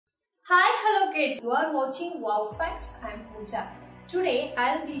Hi, hello kids. You are watching Wow Facts. I am Pooja. Today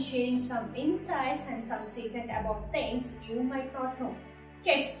I'll be sharing some insights and some secret about things you might not know.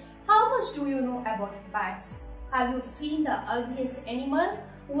 Kids, how much do you know about bats? Have you seen the ugliest animal?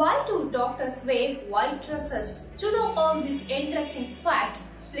 Why do doctors wear white dresses? To know all this interesting fact,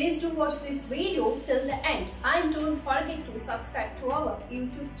 please do watch this video till the end and don't forget to subscribe to our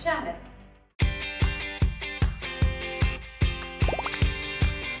YouTube channel.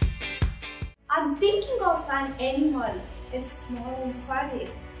 I'm thinking of an animal. It's small and furry.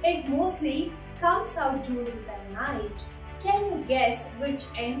 It mostly comes out during the night. Can you guess which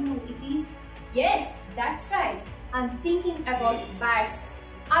animal it is? Yes, that's right. I'm thinking about bats.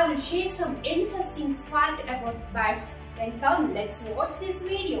 I will share some interesting fact about bats. Then come, let's watch this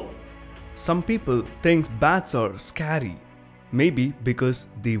video. Some people think bats are scary. Maybe because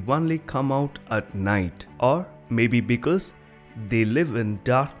they only come out at night, or maybe because they live in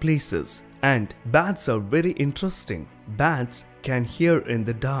dark places. And bats are very interesting. Bats can hear in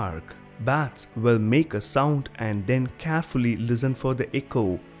the dark. Bats will make a sound and then carefully listen for the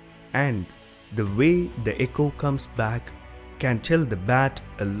echo. And the way the echo comes back can tell the bat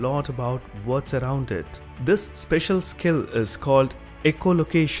a lot about what's around it. This special skill is called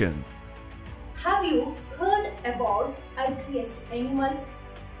echolocation. Have you heard about ugliest animal?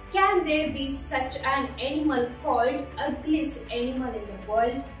 Can there be such an animal called ugliest animal in the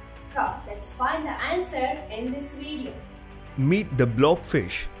world? Come, let's find the answer in this video. Meet the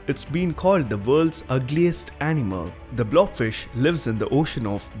blobfish. It's been called the world's ugliest animal. The blobfish lives in the ocean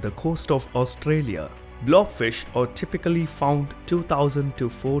off the coast of Australia. Blobfish are typically found 2,000 to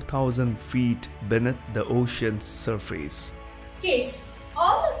 4,000 feet beneath the ocean's surface. Kids,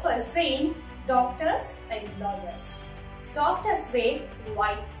 all of us seen doctors and lawyers. Doctors wear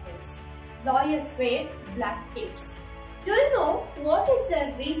white coats. Lawyers wear black capes. Do you know what is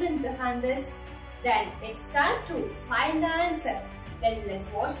the reason behind this? Then it's time to find the answer. Then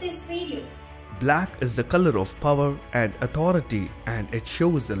let's watch this video. Black is the color of power and authority, and it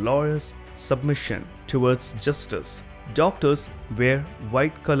shows the lawyer's submission towards justice. Doctors wear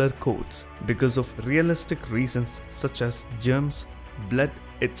white color coats because of realistic reasons such as germs, blood,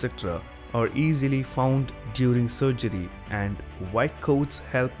 etc. are easily found during surgery, and white coats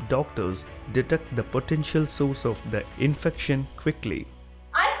help doctors detect the potential source of the infection quickly.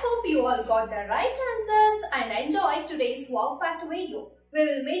 I hope you all got the right answers and enjoyed today's Wow Fact video. We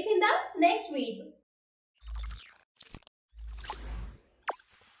will meet in the next video.